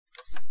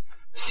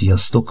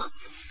Sziasztok!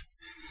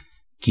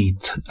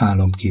 Két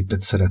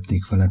álomképet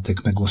szeretnék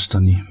veletek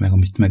megosztani, meg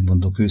amit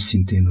megmondok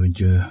őszintén,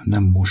 hogy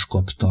nem most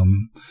kaptam,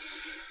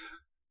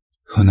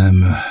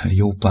 hanem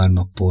jó pár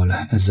nappal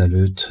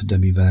ezelőtt, de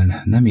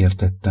mivel nem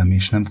értettem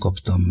és nem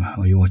kaptam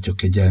a jó Atya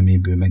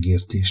kegyelméből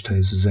megértést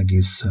ehhez az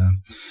egész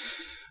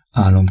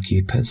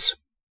álomképhez,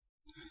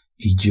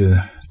 így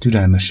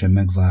türelmesen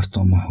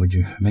megvártam, hogy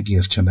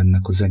megértsem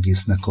ennek az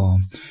egésznek a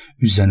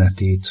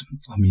üzenetét,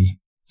 ami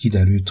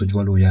kiderült, hogy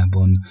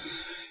valójában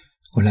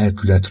a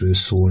lelkületről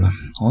szól.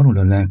 Arról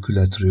a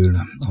lelkületről,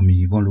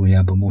 ami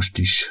valójában most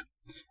is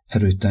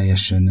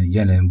erőteljesen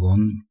jelen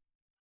van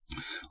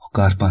a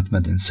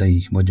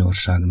Kárpát-medencei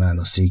magyarságnál,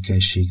 a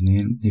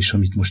székelységnél, és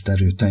amit most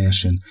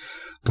erőteljesen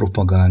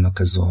propagálnak,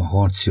 ez a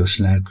harcias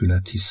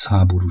lelkület, hisz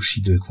háborús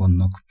idők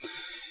vannak,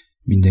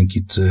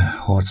 mindenkit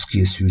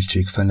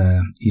harckészültség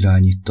fele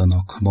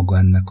irányítanak, maga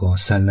ennek a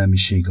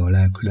szellemisége, a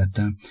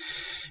lelkülete,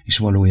 és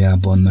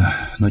valójában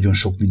nagyon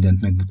sok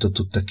mindent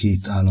megmutatott a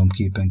két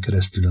álomképen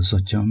keresztül az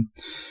Atya.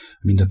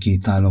 Mind a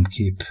két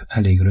álomkép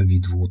elég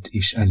rövid volt,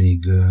 és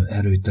elég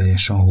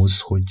erőteljes ahhoz,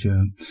 hogy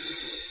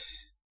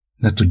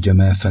ne tudjam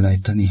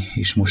elfelejteni,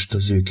 és most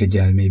az ő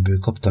kegyelméből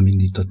kaptam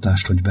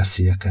indítatást, hogy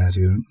beszéljek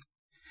erről.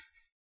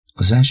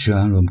 Az első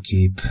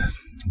álomkép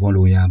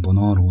valójában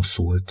arról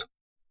szólt,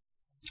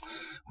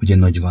 hogy egy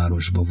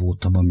nagyvárosban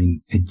voltam,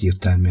 amin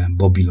egyértelműen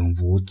Babilon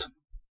volt.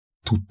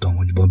 Tudtam,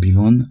 hogy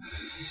Babilon,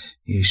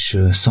 és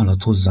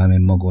szaladt hozzám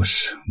egy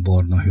magas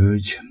barna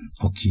hölgy,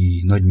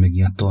 aki nagy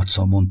megijedt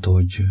arccal mondta,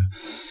 hogy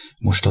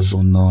most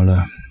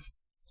azonnal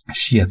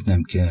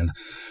sietnem kell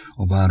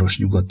a város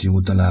nyugati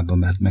oldalába,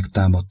 mert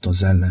megtámadta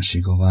az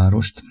ellenség a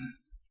várost.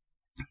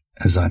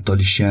 Ezáltal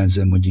is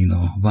jelzem, hogy én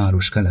a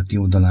város keleti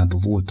oldalában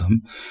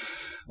voltam,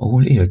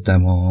 ahol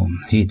éltem a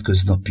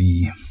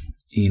hétköznapi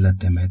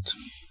életemet,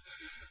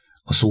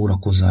 a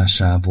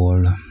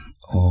szórakozásával,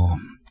 a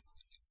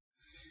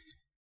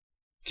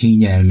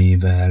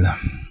kényelmével,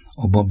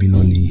 a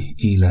babiloni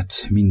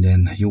élet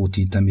minden jó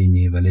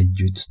téteményével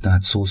együtt,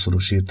 tehát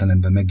szószoros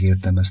értelemben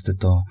megéltem ezt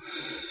a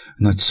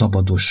nagy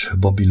szabados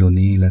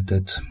babiloni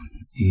életet,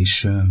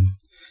 és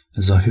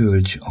ez a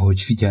hölgy,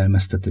 ahogy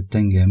figyelmeztetett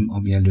engem,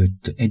 ami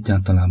előtt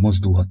egyáltalán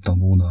mozdulhattam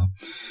volna,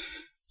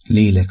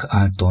 lélek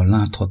által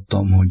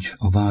láthattam, hogy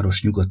a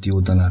város nyugati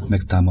oldalát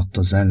megtámadta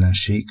az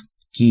ellenség,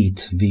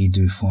 2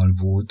 védőfal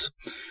volt.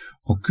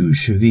 A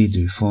külső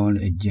védőfal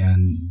egy ilyen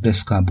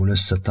deszkából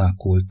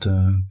összetákolt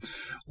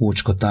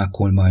ócska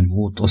tákolmány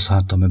volt, az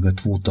háta mögött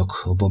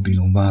voltak a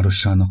Babilon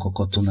városának a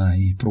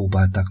katonái,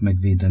 próbálták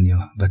megvédeni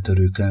a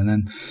betörők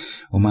ellen.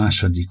 A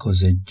második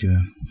az egy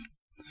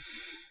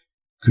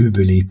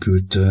kőből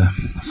épült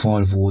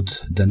fal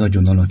volt, de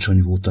nagyon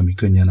alacsony volt, ami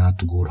könnyen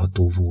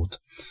átugorható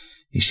volt.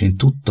 És én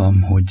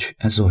tudtam, hogy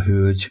ez a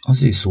hölgy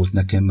azért szólt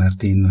nekem,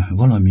 mert én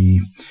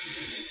valami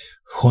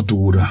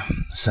hadúr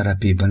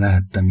szerepében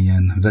lehettem,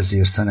 ilyen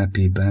vezér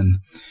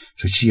szerepében,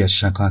 és hogy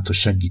siessek át, hogy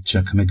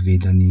segítsek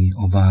megvédeni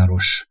a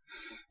város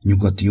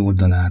nyugati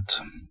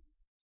oldalát.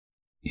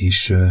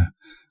 És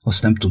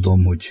azt nem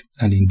tudom, hogy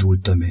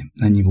elindultam-e.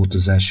 Ennyi volt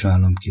az első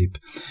álomkép.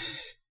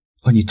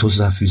 Annyit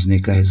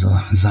hozzáfűznék ehhez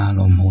az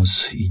álomhoz,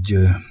 így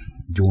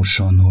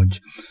gyorsan,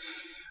 hogy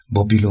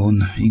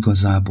Babilon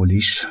igazából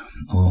is,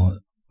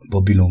 a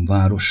Babilon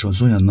városa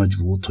az olyan nagy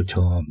volt,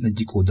 hogyha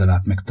egyik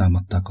oldalát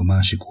megtámadták, a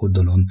másik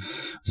oldalon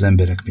az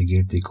emberek még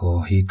élték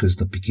a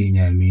hétköznapi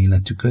kényelmi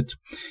életüket,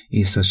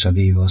 észre se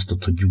véve azt,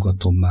 hogy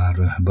nyugaton már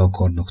be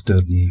akarnak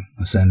törni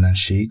az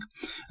ellenség,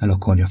 el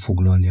akarja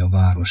foglalni a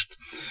várost.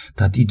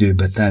 Tehát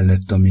időbe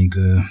tellett, amíg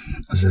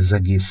az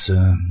egész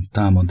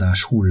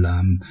támadás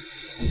hullám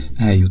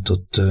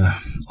eljutott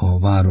a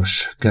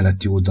város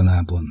keleti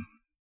oldalában.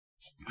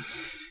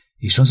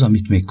 És az,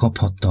 amit még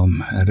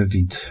kaphattam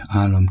rövid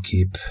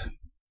álomkép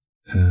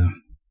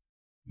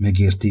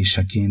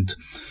megértéseként,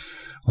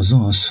 az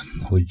az,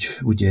 hogy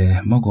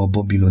ugye maga a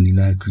babiloni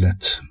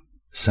lelkület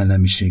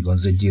szellemiség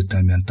az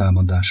egyértelműen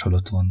támadás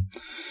alatt van.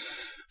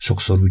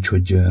 Sokszor úgy,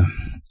 hogy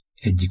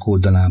egyik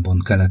oldalában,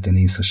 keleten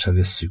észre se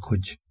vesszük,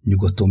 hogy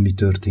nyugaton mi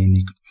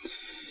történik.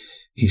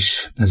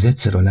 És ez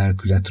egyszer a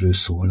lelkületről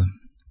szól.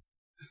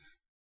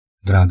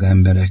 Drága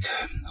emberek,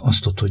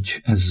 azt, hogy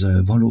ez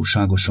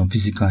valóságosan,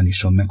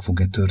 fizikálisan meg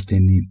fog-e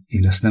történni,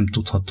 én ezt nem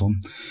tudhatom,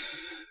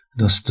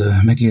 de azt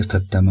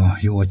megértettem a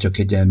jó Atya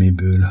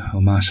kegyelméből a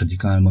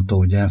második álmot,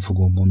 ahogy el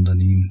fogom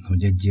mondani,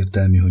 hogy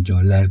egyértelmű, hogy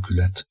a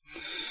lelkület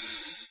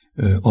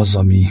az,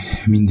 ami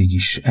mindig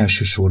is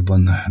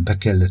elsősorban be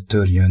kellett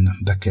törjön,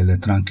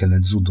 ránk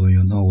kellett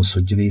zúdoljon ahhoz,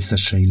 hogy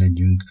részesei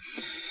legyünk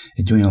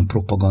egy olyan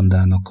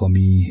propagandának,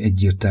 ami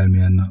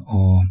egyértelműen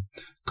a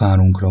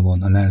kárunkra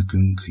van, a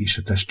lelkünk és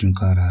a testünk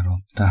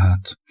kárára,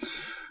 tehát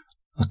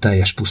a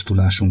teljes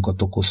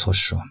pusztulásunkat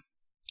okozhassa.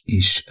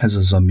 És ez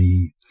az,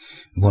 ami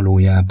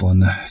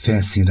valójában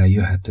felszínre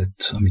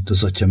jöhetett, amit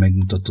az Atya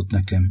megmutatott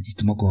nekem,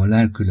 itt maga a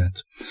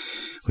lelkület,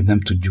 hogy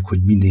nem tudjuk,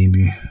 hogy mi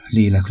némű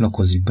lélek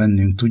lakozik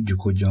bennünk,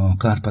 tudjuk, hogy a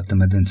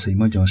Kárpát-medencei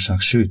magyarság,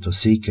 sőt a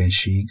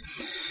székelység,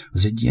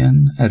 az egy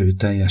ilyen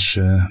erőteljes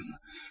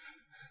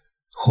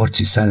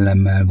harci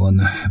szellemmel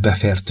van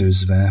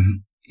befertőzve,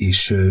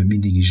 és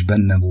mindig is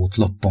benne volt,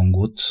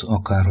 lappangott,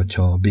 akár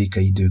hogyha a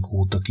békeidők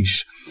voltak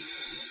is,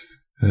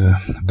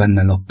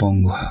 benne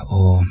lappang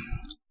a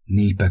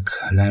népek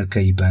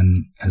lelkeiben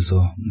ez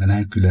a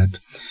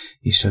lelkület,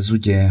 és ez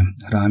ugye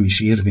rám is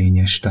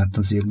érvényes, tehát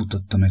azért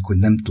mutatta meg, hogy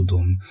nem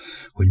tudom,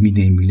 hogy mi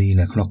némi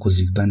lélek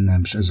lakozik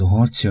bennem, és ez a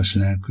harcias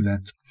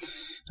lelkület,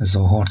 ez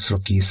a harcra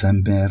kész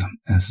ember,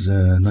 ez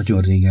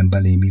nagyon régen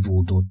belém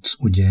ivódott,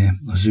 ugye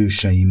az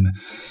őseim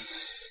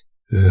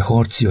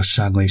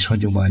harciassága és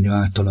hagyománya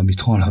által, amit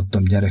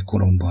hallhattam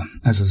gyerekkoromban.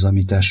 Ez az,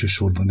 amit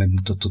elsősorban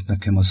megmutatott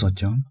nekem az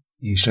atya,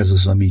 és ez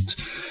az, amit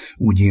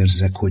úgy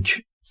érzek,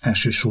 hogy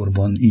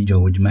elsősorban így,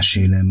 ahogy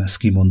mesélem, ez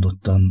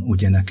kimondottan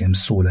ugye nekem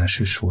szól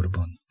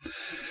elsősorban.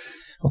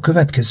 A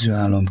következő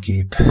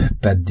álomkép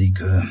pedig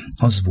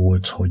az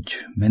volt, hogy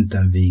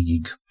mentem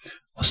végig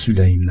a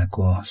szüleimnek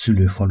a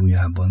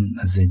szülőfalujában.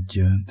 Ez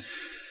egy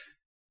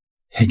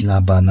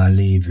hegylábánál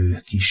lévő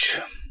kis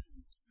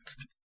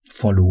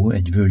falu,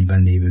 egy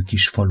völgyben lévő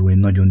kis falu, egy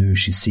nagyon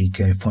ősi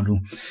székelyfalu.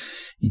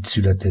 Itt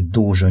született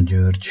Dózsa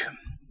György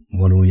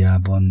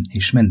valójában,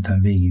 és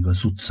mentem végig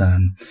az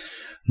utcán,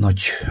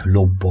 nagy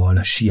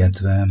lobbal,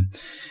 sietve,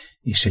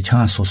 és egy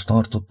házhoz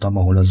tartottam,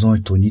 ahol az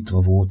ajtó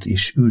nyitva volt,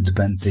 és ült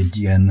bent egy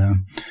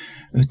ilyen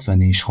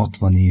 50 és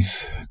 60 év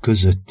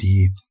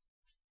közötti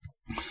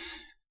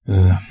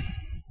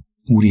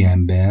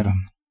úriember,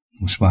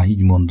 most már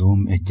így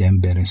mondom, egy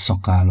ember, egy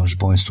szakállas,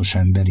 bajszos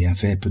ember, ilyen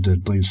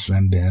felpödött, bajuszú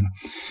ember,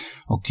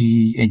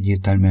 aki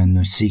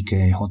egyértelműen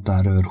székely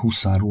határőr,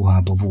 huszár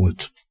ruhába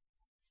volt,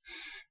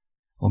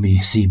 ami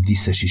szép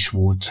díszes is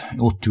volt.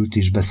 Ott ült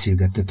és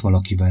beszélgetett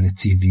valakivel, egy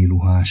civil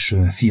ruhás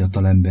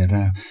fiatal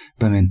emberrel.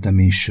 Bementem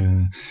és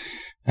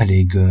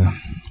elég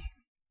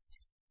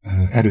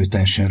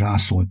erőteljesen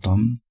rászóltam,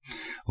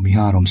 ami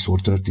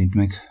 3-szor történt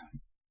meg.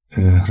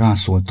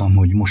 Rászóltam,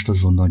 hogy most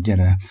azonnal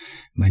gyere,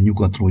 mert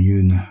nyugatról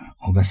jön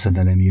a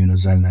veszedelem, jön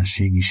az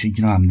ellenség is. Így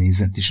rám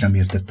nézett, és nem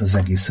értette az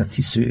egészet,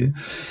 hisz ő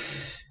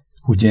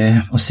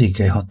ugye a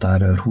székely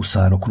határőr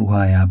huszárok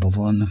ruhájában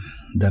van,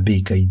 de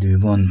békeidő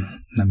van,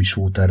 nem is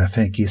volt erre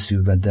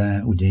felkészülve,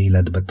 de ugye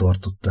életbe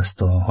tartotta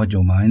ezt a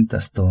hagyományt,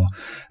 ezt a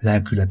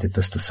lelkületet,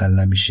 ezt a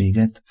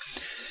szellemiséget,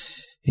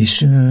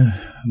 és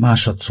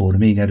másodszor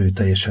még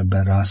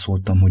erőteljesebben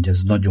rászóltam, hogy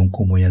ez nagyon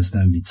komoly, ez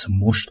nem vicc,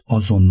 most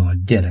azonnal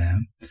gyere,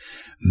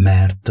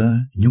 mert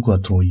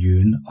nyugatról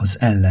jön az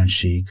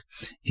ellenség,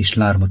 és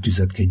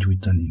lármatüzet kell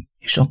gyújtani.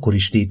 És akkor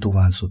is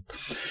tétovázott.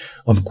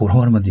 Amikor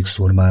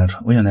harmadikszor már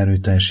olyan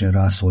erőteljesen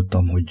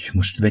rászóltam, hogy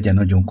most vegye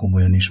nagyon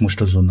komolyan, és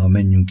most azonnal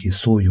menjünk és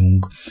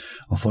szóljunk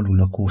a falu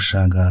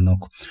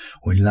lakosságának,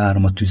 hogy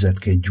lármatüzet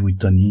kell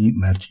gyújtani,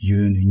 mert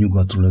jön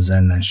nyugatról az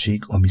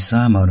ellenség, ami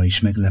számára is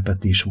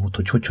meglepetés volt,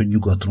 hogy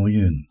nyugatról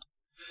jön.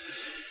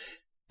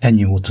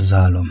 Ennyi volt az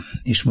álom.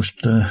 És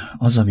most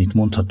az, amit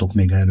mondhatok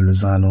még erről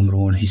az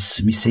álomról, hisz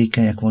mi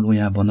székelyek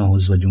valójában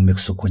ahhoz vagyunk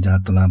megszokva, hogy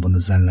általában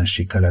az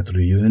ellenség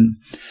keletről jön,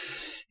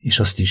 és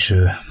azt is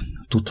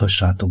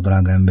tudhassátok,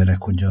 drága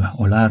emberek, hogy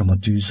a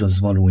lármatűz az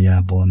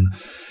valójában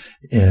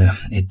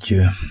egy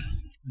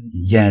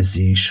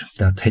jelzés,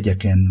 tehát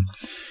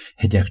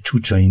hegyek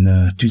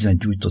csúcsain tüzet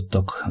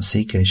gyújtottak a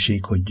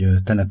székelység, hogy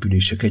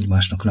települések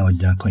egymásnak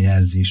leadják a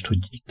jelzést, hogy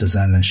itt az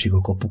ellenség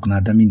a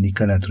kapuknál, de mindig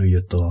keletről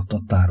jött a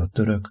tatár, a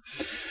török,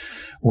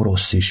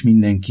 orosz és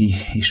mindenki,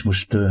 és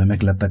most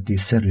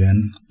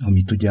meglepetésszerűen,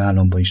 amit ugye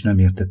államban is nem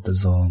értett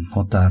ez a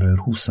határőr,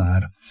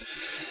 huszár,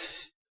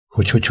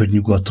 hogy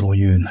nyugatról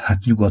jön.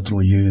 Hát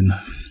nyugatról jön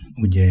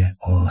ugye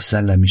a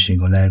szellemiség,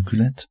 a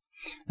lelkület,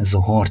 ez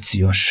a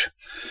harcias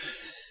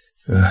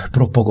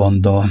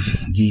propaganda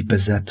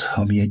gépezet,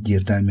 ami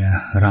egyértelműen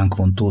ránk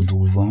van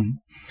tordulva.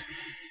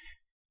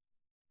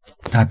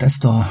 Tehát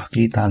ezt a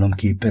két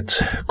álomképet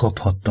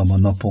kaphattam a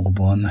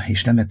napokban,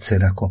 és nem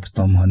egyszerre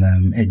kaptam,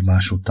 hanem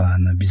egymás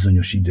után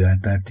bizonyos idő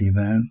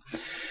elteltével,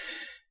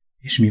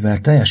 és mivel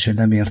teljesen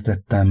nem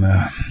értettem,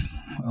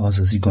 az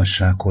az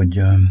igazság,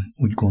 hogy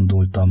úgy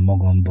gondoltam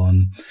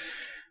magamban,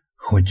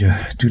 hogy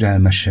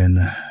türelmesen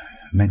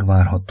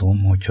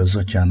megvárhatom, hogyha az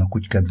atyának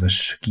úgy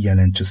kedves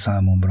kijelentse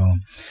számomra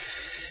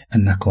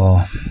ennek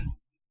a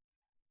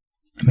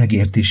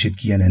megértését,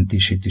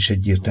 kijelentését is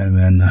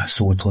egyértelműen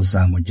szólt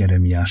hozzám, hogy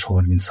Jeremiás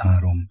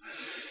 33,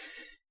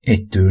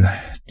 1-től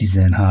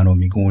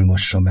 13-ig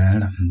olvassam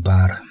el,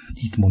 bár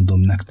itt mondom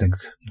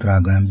nektek,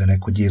 drága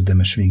emberek, hogy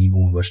érdemes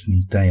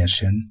végigolvasni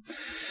teljesen,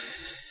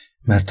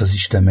 mert az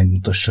Isten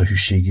megmutassa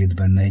hűségét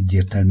benne,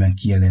 egyértelműen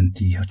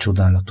kijelenti a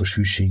csodálatos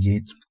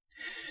hűségét,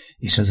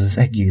 és ez az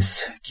egész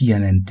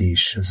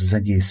kijelentés, ez az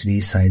egész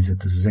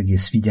vészhelyzet, ez az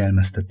egész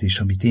figyelmeztetés,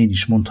 amit én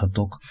is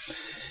mondhatok,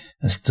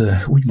 ezt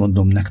úgy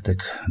mondom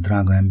nektek,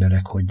 drága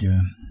emberek, hogy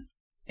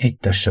egy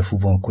test se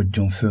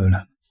fuvalkodjon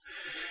föl,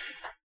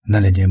 ne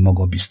legyen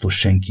magabiztos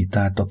senki,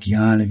 tehát aki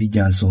áll,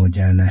 vigyázzon, hogy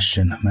el ne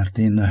essen, mert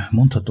én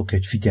mondhatok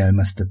egy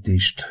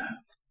figyelmeztetést,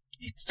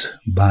 itt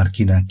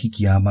bárkinek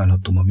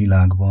kikiabálhatom a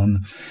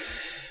világban,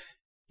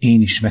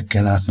 én is meg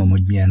kell látnom,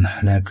 hogy milyen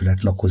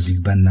lelkület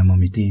lakozik bennem,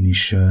 amit én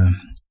is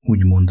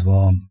úgy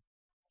mondva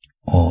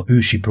A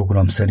ősi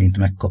program szerint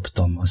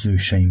megkaptam az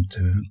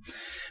őseimtől,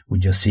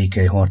 ugye a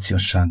székely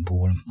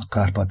harciasságból, a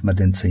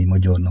Kárpát-medencei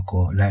magyarnak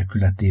a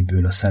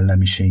lelkületéből, a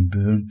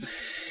szellemiségből,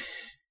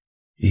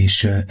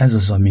 és ez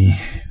az, ami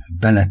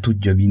bele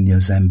tudja vinni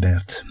az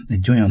embert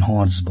egy olyan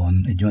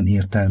harcban, egy olyan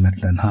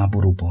értelmetlen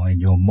háborúban,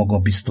 egy olyan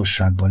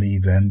magabiztosságban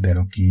lévő ember,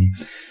 aki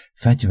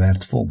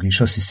fegyvert fog,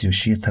 és azt hiszi, hogy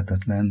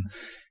sérthetetlen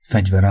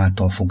fegyver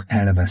által fog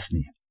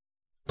elveszni.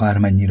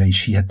 Bármennyire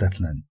is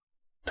hihetetlen.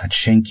 Tehát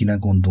senki ne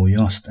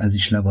gondolja azt, ez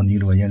is le van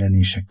írva a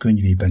Jelenések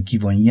könyvében, ki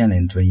van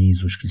jelentve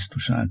Jézus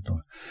Krisztus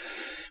által,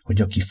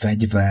 hogy aki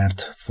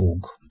fegyvert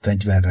fog,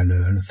 fegyverrel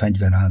öl,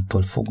 fegyver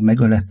által fog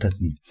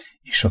megölettetni,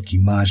 és aki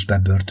más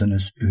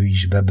bebörtönöz, ő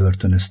is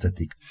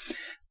bebörtönöztetik.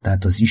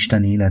 Tehát az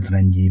Isten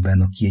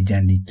életrendjében a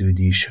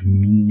kiegyenlítődés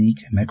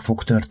mindig meg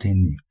fog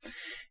történni,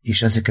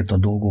 és ezeket a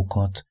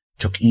dolgokat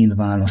csak én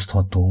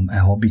választhatom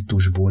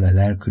habitusból,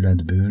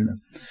 lelkületből,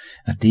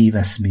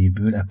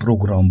 téveszméből,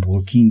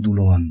 programból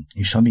kiindulóan,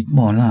 és amit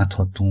ma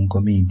láthatunk a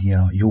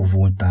média jó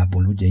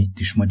voltából, ugye itt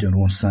is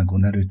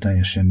Magyarországon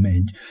erőteljesen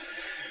megy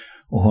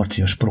a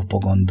harcias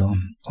propaganda,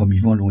 ami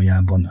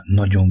valójában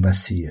nagyon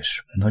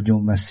veszélyes.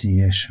 Nagyon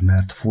veszélyes,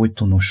 mert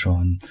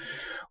folytonosan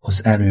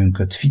az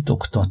erőnket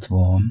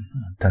fitoktatva,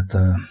 tehát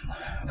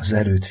az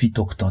erőt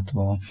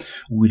fitoktatva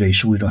újra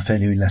és újra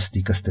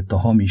felőlesztik ezt a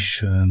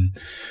hamis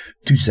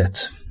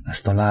tüzet,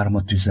 ezt a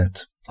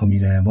lármatüzet,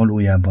 amire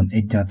valójában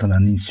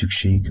egyáltalán nincs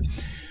szükség,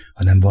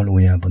 hanem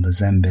valójában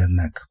az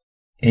embernek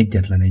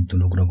egyetlen egy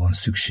dologra van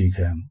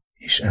szüksége,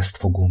 és ezt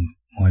fogom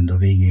majd a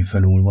végén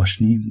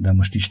felolvasni, de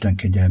most Isten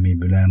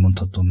kegyelméből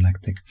elmondhatom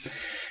nektek,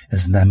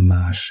 ez nem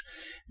más,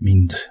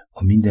 mint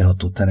a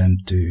mindenható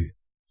teremtő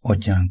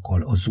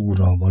atyánkkal, az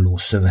Úrral való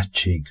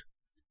szövetség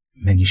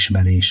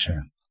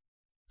megismerése.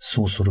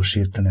 Szószoros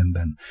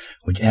értelemben,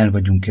 hogy el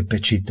vagyunk-e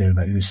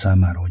pecsételve ő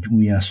számára, hogy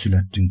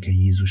újjászülettünk-e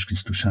Jézus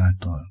Krisztus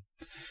által.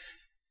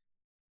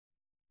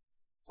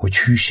 Hogy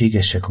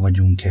hűségesek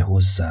vagyunk-e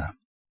hozzá,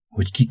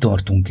 hogy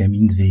kitartunk-e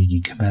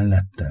mindvégig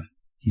mellette,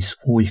 hisz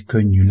oly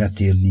könnyű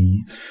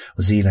letérni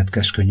az élet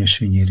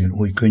keskönyösvényéről,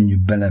 oly könnyű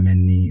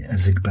belemenni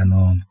ezekben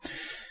a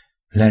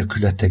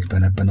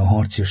lelkületekben, ebben a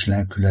harcias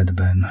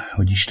lelkületben,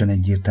 hogy Isten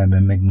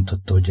egyértelműen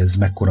megmutatta, hogy ez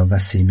mekkora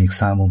veszély még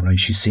számomra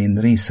is, hisz én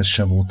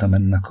részese voltam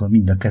ennek a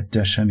mind a kettő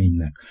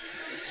eseménynek.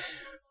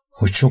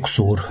 Hogy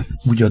sokszor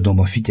úgy adom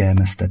a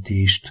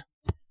figyelmeztetést,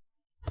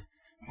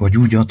 vagy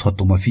úgy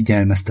adhatom a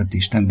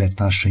figyelmeztetést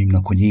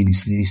embertársaimnak, hogy én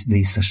is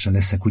részese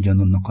leszek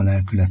ugyanannak a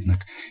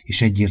lelkületnek,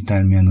 és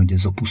egyértelműen, hogy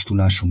ez a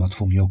pusztulásomat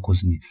fogja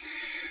okozni.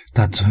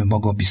 Tehát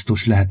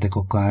magabiztos lehetek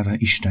akár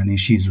Isten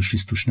és Jézus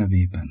Krisztus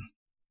nevében.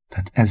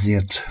 Tehát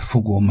ezért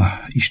fogom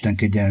Isten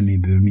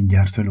kegyelméből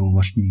mindjárt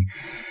felolvasni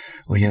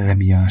a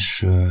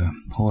Jeremiás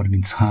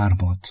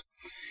 33-at,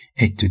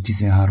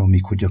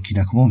 1-13-ig, hogy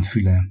akinek van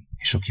füle,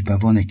 és akiben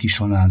van egy kis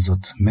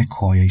alázat,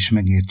 meghallja és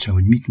megértse,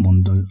 hogy mit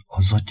mond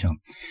az Atya,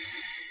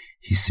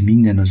 hisz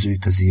minden az ő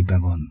kezébe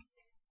van.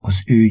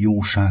 Az ő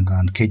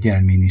jóságán,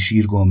 kegyelmén és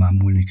irgalmán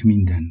múlik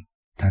minden.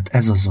 Tehát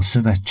ez az a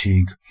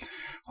szövetség,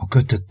 ha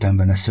kötöttem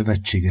vele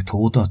szövetséget, ha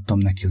odaadtam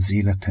neki az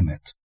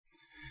életemet,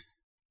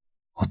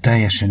 ha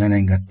teljesen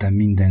elengedtem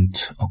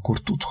mindent, akkor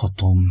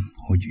tudhatom,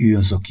 hogy ő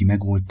az, aki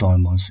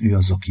megoltalmaz, ő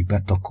az, aki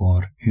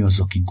betakar, ő az,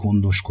 aki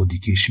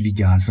gondoskodik és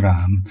vigyáz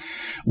rám,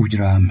 úgy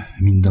rám,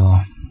 mint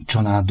a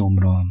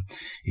családomra,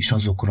 és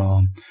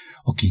azokra,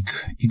 akik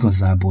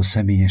igazából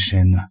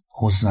személyesen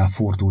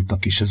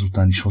hozzáfordultak, és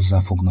ezután is hozzá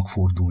fognak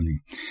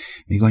fordulni.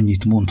 Még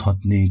annyit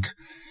mondhatnék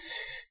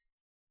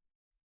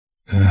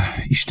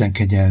Isten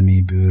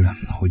kegyelméből,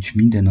 hogy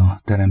minden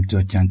a Teremtő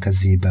Atyán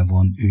kezében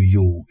van, ő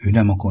jó, ő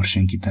nem akar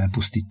senkit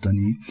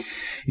elpusztítani,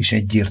 és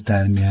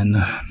egyértelműen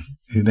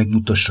ő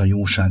megmutassa a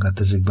jóságát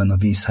ezekben a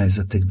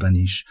vészhelyzetekben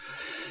is,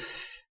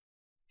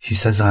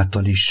 hisz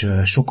ezáltal is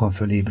sokan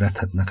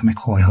fölébredhetnek,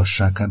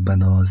 meghallhassák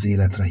ebben az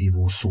életre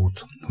hívó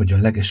szót, hogy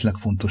a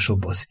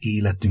legfontosabb az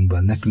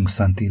életünkben, nekünk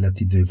szánt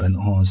életidőben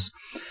az,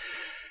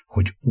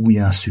 hogy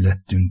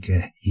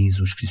újjászülettünk-e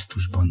Jézus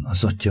Krisztusban,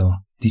 az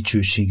Atya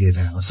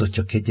dicsőségére, az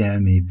Atya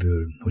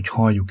kegyelméből, hogy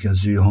halljuk-e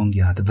az ő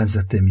hangját,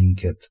 vezet-e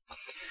minket,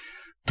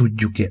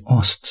 tudjuk-e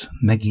azt,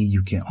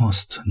 megéljük-e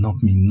azt nap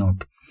mint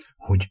nap,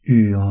 hogy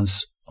ő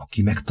az,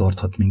 aki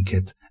megtarthat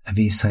minket a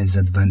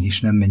vészhelyzetben, és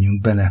nem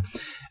menjünk bele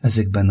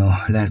ezekben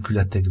a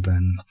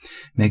lelkületekben,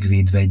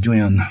 megvédve egy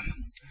olyan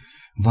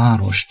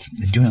várost,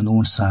 egy olyan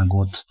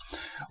országot,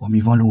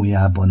 ami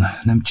valójában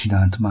nem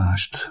csinált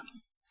mást.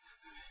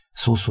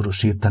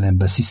 Szószoros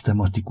értelemben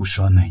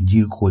szisztematikusan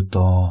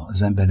gyilkolta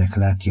az emberek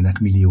lelkének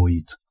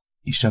millióit,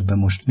 és ebben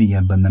most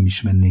mélyebben nem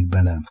is mennék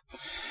bele.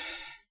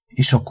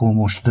 És akkor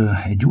most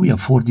egy újabb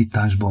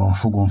fordításba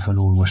fogom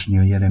felolvasni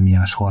a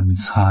Jeremiás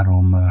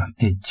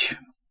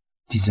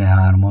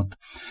 33:1-13-at.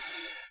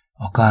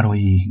 A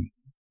Károlyi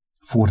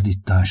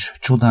fordítás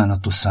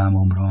csodálatos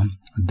számomra,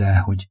 de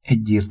hogy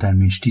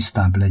egyértelmű és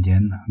tisztább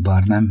legyen,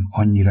 bár nem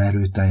annyira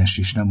erőteljes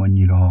és nem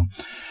annyira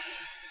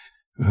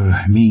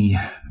mély,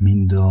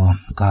 mint a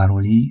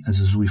Károlyi, ez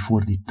az új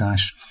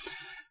fordítás,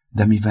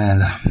 de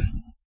mivel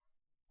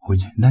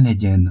hogy ne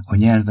legyen a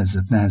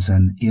nyelvezet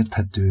nehezen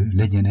érthető,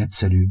 legyen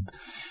egyszerűbb.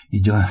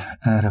 Így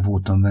erre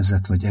voltam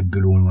vezetve, vagy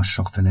ebből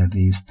olvassak fel egy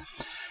részt,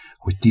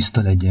 hogy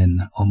tiszta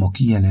legyen a ma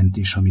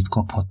kijelentés, amit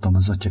kaphattam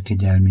az Atya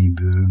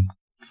kegyelméből,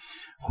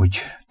 hogy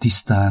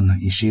tisztán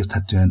és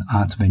érthetően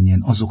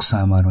átmenjen azok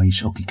számára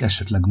is, akik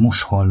esetleg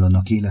most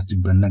hallanak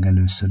életükben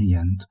legelőször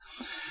ilyent.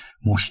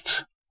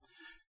 Most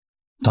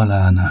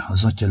talán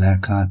az Atya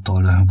lelk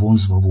által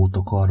vonzva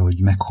voltak arra, hogy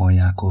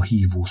meghallják a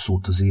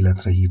hívószót, az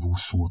életre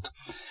hívószót.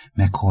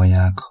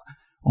 Meghallják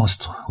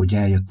azt, hogy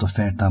eljött a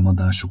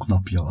feltámadásuk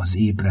napja, az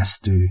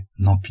ébresztő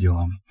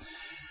napja,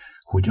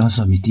 hogy az,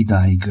 amit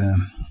idáig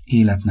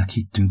életnek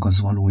hittünk, az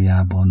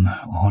valójában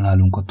a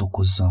halálunkat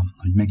okozza,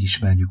 hogy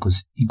megismerjük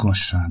az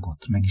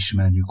igazságot,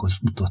 megismerjük az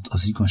utat,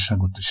 az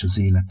igazságot és az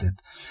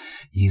életet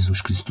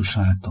Jézus Krisztus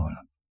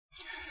által.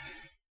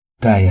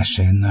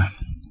 Teljesen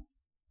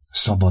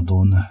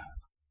szabadon,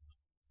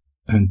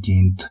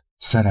 önként,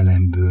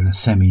 szerelemből,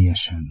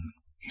 személyesen.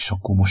 És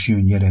akkor most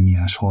jön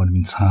Jeremiás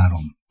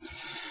 33.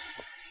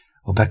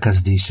 A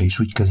bekezdése is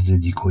úgy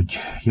kezdődik, hogy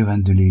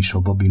jövendőlés a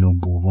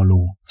Babilonból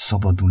való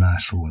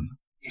szabadulásról.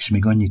 És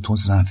még annyit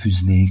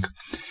hozzáfűznék,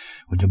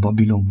 hogy a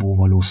Babilonból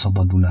való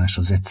szabadulás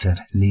az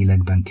egyszer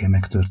lélekben kell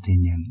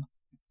megtörténjen.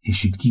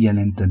 És itt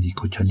kijelentedik,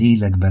 hogyha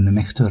lélekben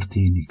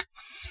megtörténik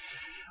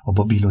a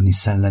babiloni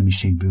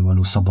szellemiségből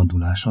való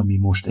szabadulás, ami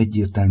most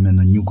egyértelműen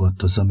a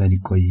nyugat, az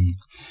amerikai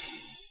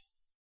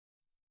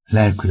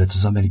lelkület,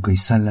 az amerikai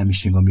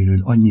szellemiség,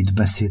 amiről annyit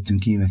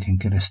beszéltünk éveken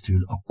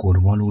keresztül,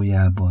 akkor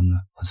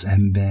valójában az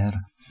ember,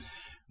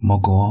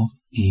 maga,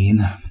 én,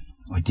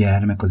 a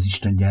gyermek, az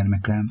Isten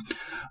gyermeke,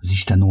 az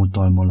Isten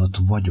oltalma alatt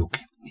vagyok,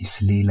 hisz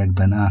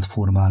lélekben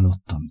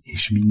átformálódtam,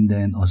 és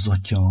minden az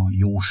Atya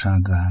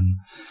jóságán,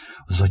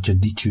 az Atya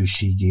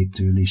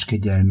dicsőségétől és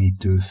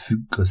kegyelmétől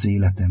függ az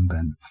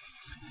életemben.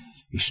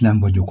 És nem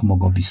vagyok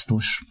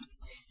magabiztos,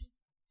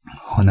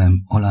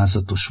 hanem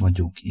alázatos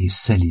vagyok és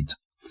szelíd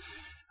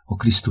a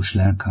Krisztus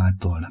lelk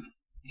által,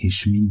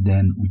 és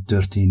minden úgy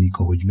történik,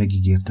 ahogy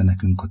megígérte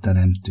nekünk a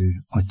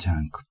Teremtő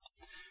Atyánk.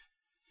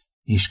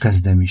 És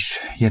kezdem is,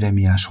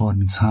 Jeremiás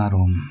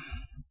 33,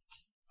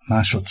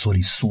 másodszor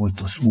is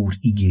szólt az Úr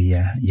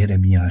igéje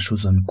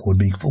Jeremiáshoz, amikor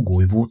még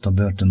fogoly volt a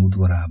börtön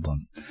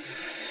udvarában.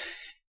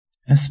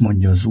 Ezt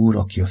mondja az Úr,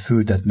 aki a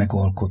földet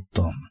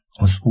megalkotta,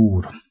 az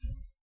Úr,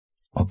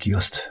 aki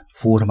azt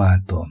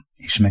formálta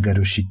és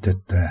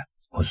megerősítette,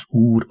 az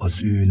Úr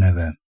az ő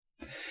neve.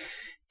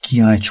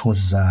 Kiálts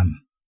hozzám,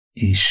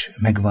 és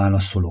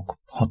megválaszolok,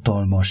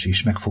 hatalmas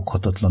és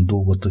megfoghatatlan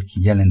dolgot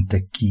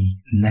jelentek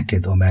ki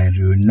neked,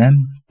 amelyről nem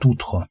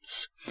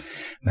tudhatsz.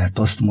 Mert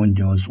azt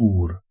mondja az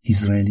Úr,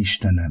 Izrael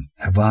Istene,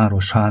 e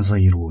város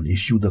házairól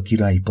és Juda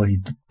királyi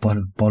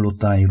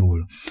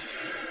palotáiról,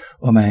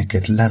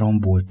 amelyeket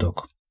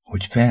leromboltak,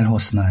 hogy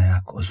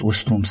felhasználják az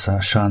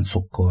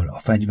ostromsáncokkal, a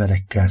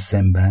fegyverekkel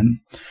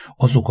szemben,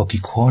 azok,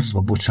 akik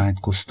harcba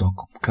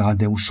bocsájtkoztak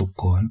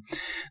káldeusokkal,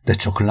 de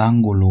csak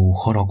lángoló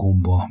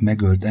haragomba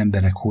megölt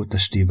emberek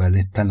holttestével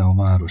lett tele a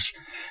város,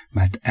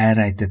 mert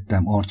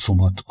elrejtettem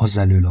arcomat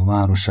azelől a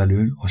város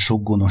elől a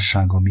sok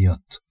gonoszsága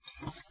miatt.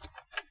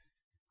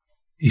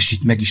 És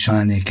itt meg is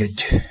állnék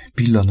egy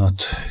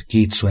pillanat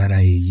két szó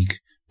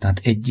erejéig, tehát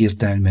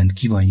egyértelműen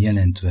ki van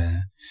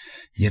jelentve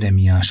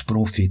Jeremiás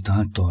prófét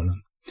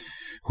által,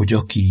 hogy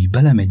aki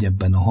belemegy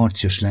ebben a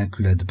harcias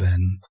lelkületben,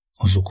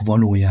 azok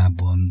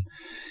valójában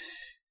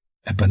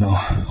ebben a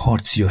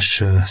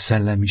harcias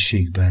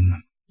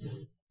szellemiségben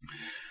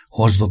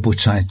harcba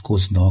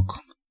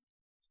bocsájtkoznak.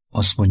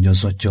 Azt mondja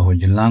az Atya,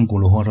 hogy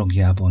lángoló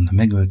haragjában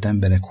megölt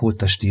emberek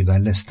holttestével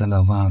lesz tele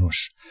a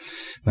város,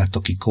 mert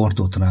aki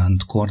kardot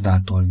ránt,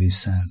 kardáltal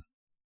vészel.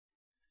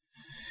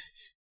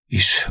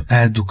 És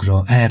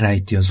eldugra,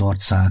 elrejti az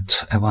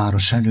arcát e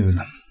város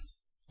elől,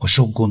 a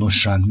sok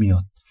gonoszság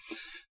miatt.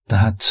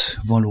 Tehát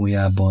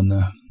valójában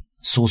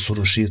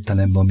szószoros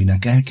értelemben,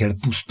 aminek el kell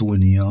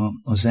pusztulnia,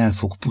 az el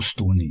fog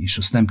pusztulni, és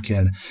azt nem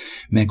kell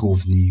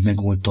megóvni,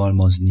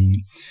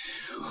 megoltalmazni,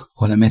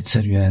 hanem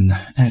egyszerűen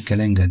el kell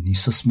engedni.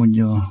 És azt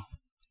mondja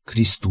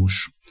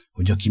Krisztus,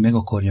 hogy aki meg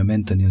akarja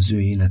menteni az ő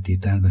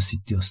életét,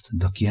 elveszíti azt,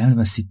 de aki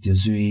elveszíti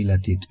az ő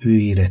életét, ő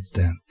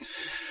érette,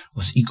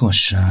 az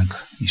igazság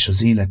és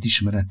az élet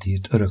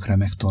ismeretét örökre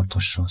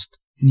megtartassa azt.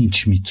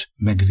 Nincs mit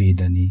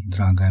megvédeni,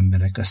 drága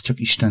emberek, ezt csak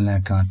Isten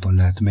lelk által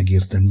lehet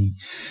megérteni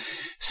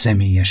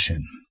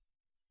személyesen.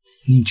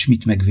 Nincs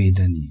mit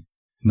megvédeni,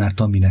 mert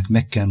aminek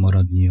meg kell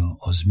maradnia,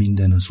 az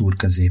minden az Úr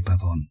kezébe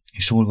van.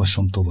 És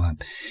olvasom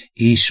tovább.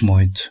 És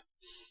majd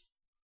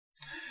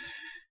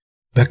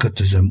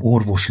bekötözöm,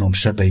 orvoslom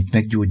sebeit,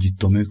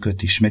 meggyógyítom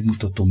őket, és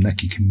megmutatom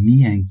nekik,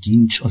 milyen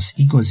kincs az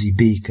igazi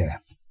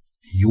béke.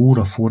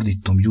 Jóra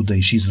fordítom Juda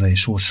és Izrael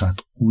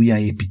sorsát,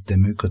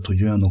 újjáépítem őket,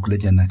 hogy olyanok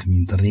legyenek,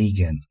 mint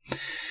régen.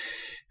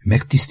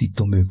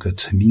 Megtisztítom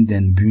őket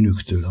minden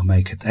bűnüktől,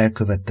 amelyeket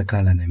elkövettek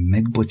ellenem,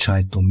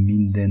 megbocsájtom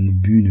minden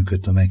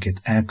bűnüket, amelyeket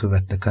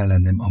elkövettek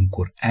ellenem,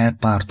 amikor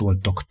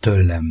elpártoltak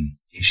tőlem.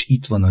 És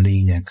itt van a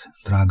lényeg,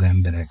 drága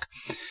emberek,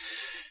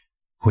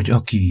 hogy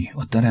aki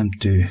a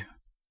Teremtő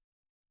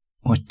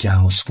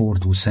atyához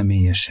fordul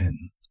személyesen,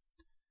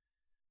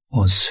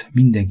 az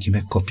mindenki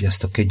megkapja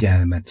ezt a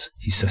kegyelmet,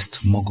 hisz ezt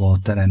maga a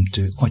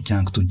teremtő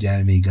atyánk tudja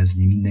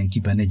elvégezni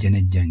mindenkiben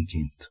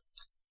egyenként.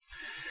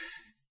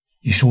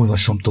 És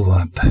olvasom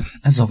tovább.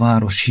 Ez a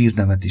város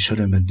hírnevet és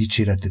örömöt,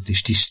 dicséretet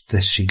és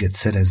tisztességet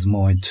szerez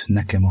majd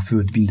nekem a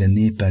föld minden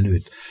nép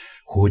előtt,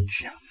 hogy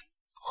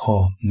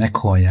ha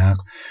meghallják,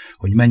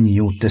 hogy mennyi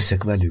jót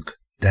teszek velük,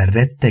 de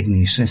rettegni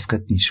és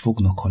reszketni is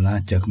fognak, ha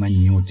látják,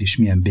 mennyi jót és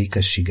milyen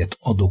békességet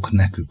adok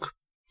nekük.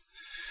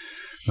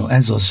 Na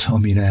ez az,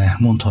 amire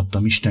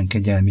mondhattam Isten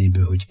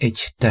kegyelméből, hogy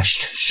egy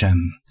test sem,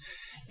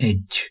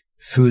 egy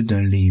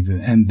földön lévő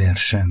ember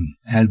sem,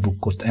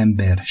 elbukott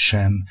ember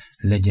sem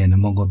legyen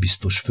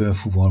magabiztos,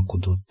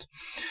 fölfuvalkodott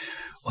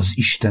az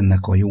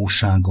Istennek a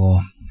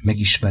jósága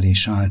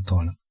megismerés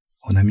által,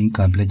 hanem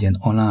inkább legyen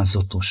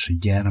alázatos,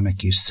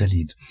 gyermek és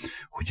szelíd,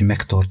 hogy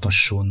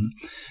megtartasson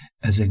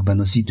ezekben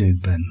az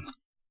időkben.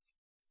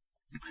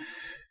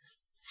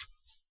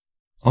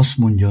 Azt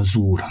mondja az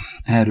Úr,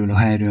 erről a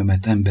helyről,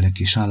 mert emberek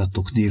és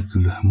állatok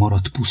nélkül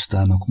maradt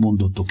pusztának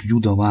mondotok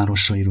Juda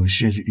városairól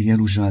és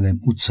Jeruzsálem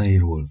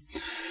utcairól,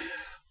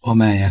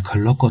 amelyek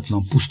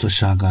lakatlan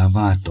pusztaságá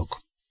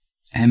váltak,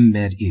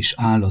 ember és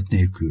állat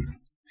nélkül.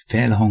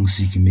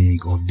 Felhangzik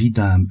még a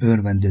vidám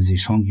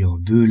örvendezés hangja, a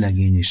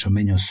vőlegény és a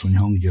mennyasszony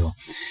hangja,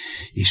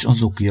 és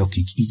azok,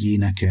 akik így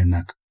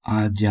énekelnek,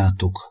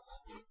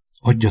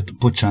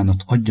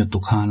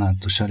 adjatok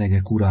hálát a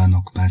seregek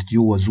urának, mert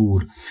jó az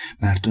Úr,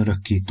 mert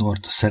örökké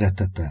tart a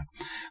szeretete.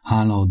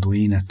 Hálaadó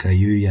énekkel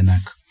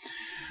jöjjenek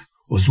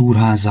az Úr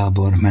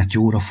házában, mert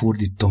jóra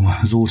fordítom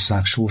az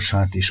ország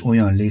sorsát, és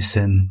olyan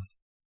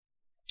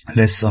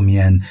lesz,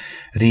 amilyen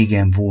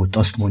régen volt,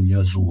 azt mondja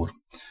az Úr.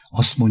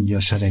 Azt mondja a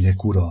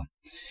seregek ura.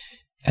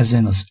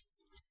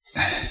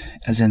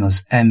 Ezen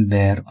az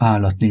ember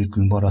állat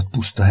nélkül maradt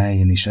puszta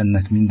helyén, és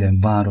ennek minden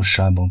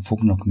városában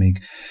fognak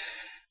még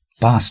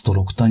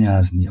pásztorok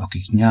tanyázni,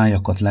 akik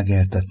nyájakat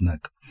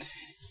legeltetnek.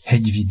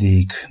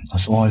 Hegyvidék,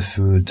 az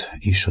Alföld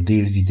és a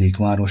Délvidék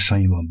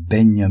városaiban,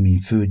 Benjamin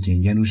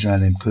földjén,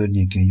 Jeruzsálem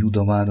környékén,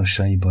 Juda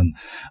városaiban,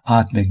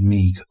 át meg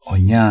még a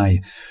nyáj,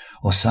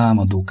 a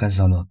számadók ez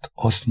alatt,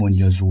 azt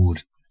mondja az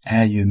Úr,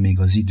 eljön még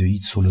az idő,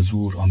 így szól az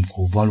Úr,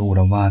 amikor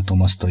valóra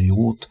váltom azt a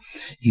jót,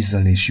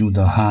 Izrael és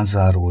Juda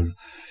házáról,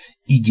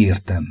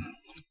 ígértem.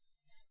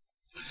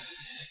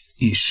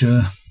 És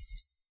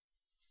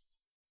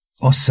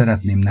azt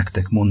szeretném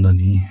nektek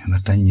mondani,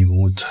 mert ennyi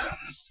volt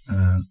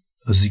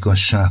az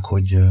igazság,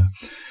 hogy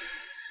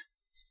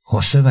ha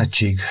a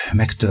szövetség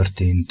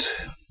megtörtént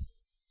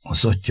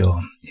az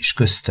Atya és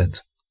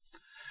közted,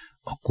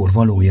 akkor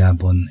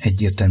valójában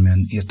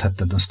egyértelműen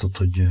érthetted azt,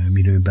 hogy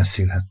miről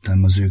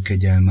beszélhettem az ő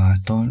kegyelm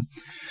által.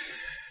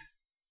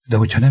 De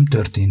hogyha nem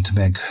történt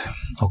meg,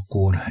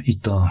 akkor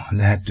itt a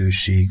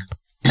lehetőség,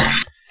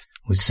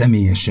 hogy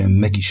személyesen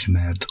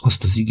megismerd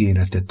azt az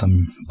ígéretet,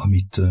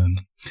 amit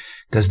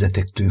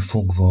kezdetektől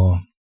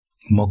fogva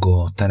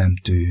maga a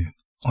teremtő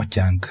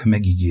atyánk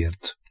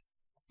megígért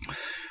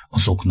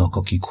azoknak,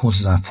 akik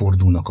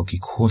hozzáfordulnak,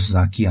 akik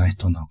hozzá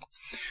kiáltanak.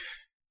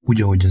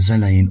 Úgy, ahogy az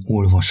elején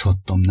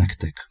olvashattam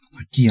nektek,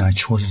 hogy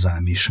kiálts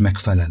hozzám, és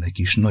megfelelek,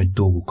 és nagy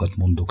dolgokat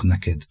mondok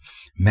neked,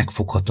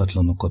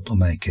 megfoghatatlanokat,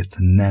 amelyeket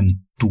nem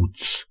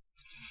tudsz.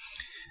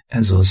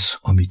 Ez az,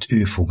 amit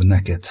ő fog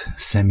neked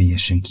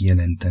személyesen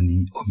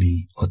kijelenteni,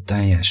 ami a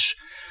teljes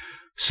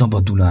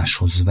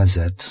szabaduláshoz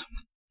vezet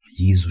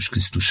Jézus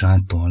Krisztus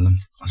által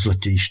az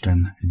Atya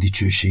Isten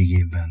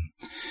dicsőségében.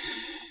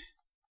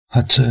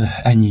 Hát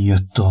ennyi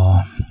jött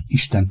a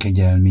Isten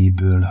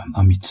kegyelméből,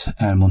 amit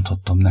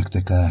elmondhattam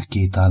nektek a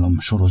két álom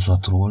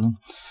sorozatról.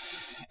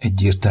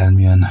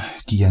 Egyértelműen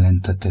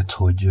kijelentetett,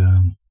 hogy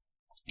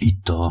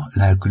itt a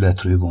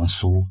lelkületről van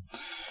szó,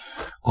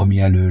 ami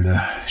elől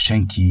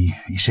senki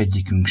és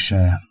egyikünk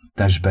se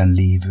testben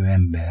lévő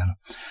ember,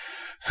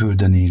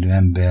 földön élő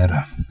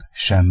ember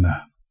sem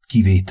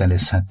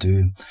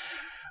kivételezhető,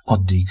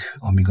 addig,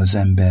 amíg az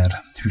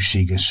ember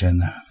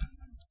hűségesen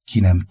ki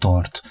nem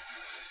tart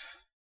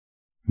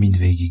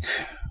mindvégig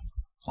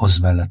az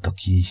mellett,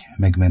 aki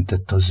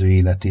megmentette az ő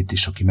életét,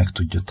 és aki meg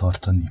tudja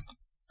tartani.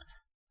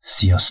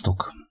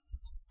 Sziasztok!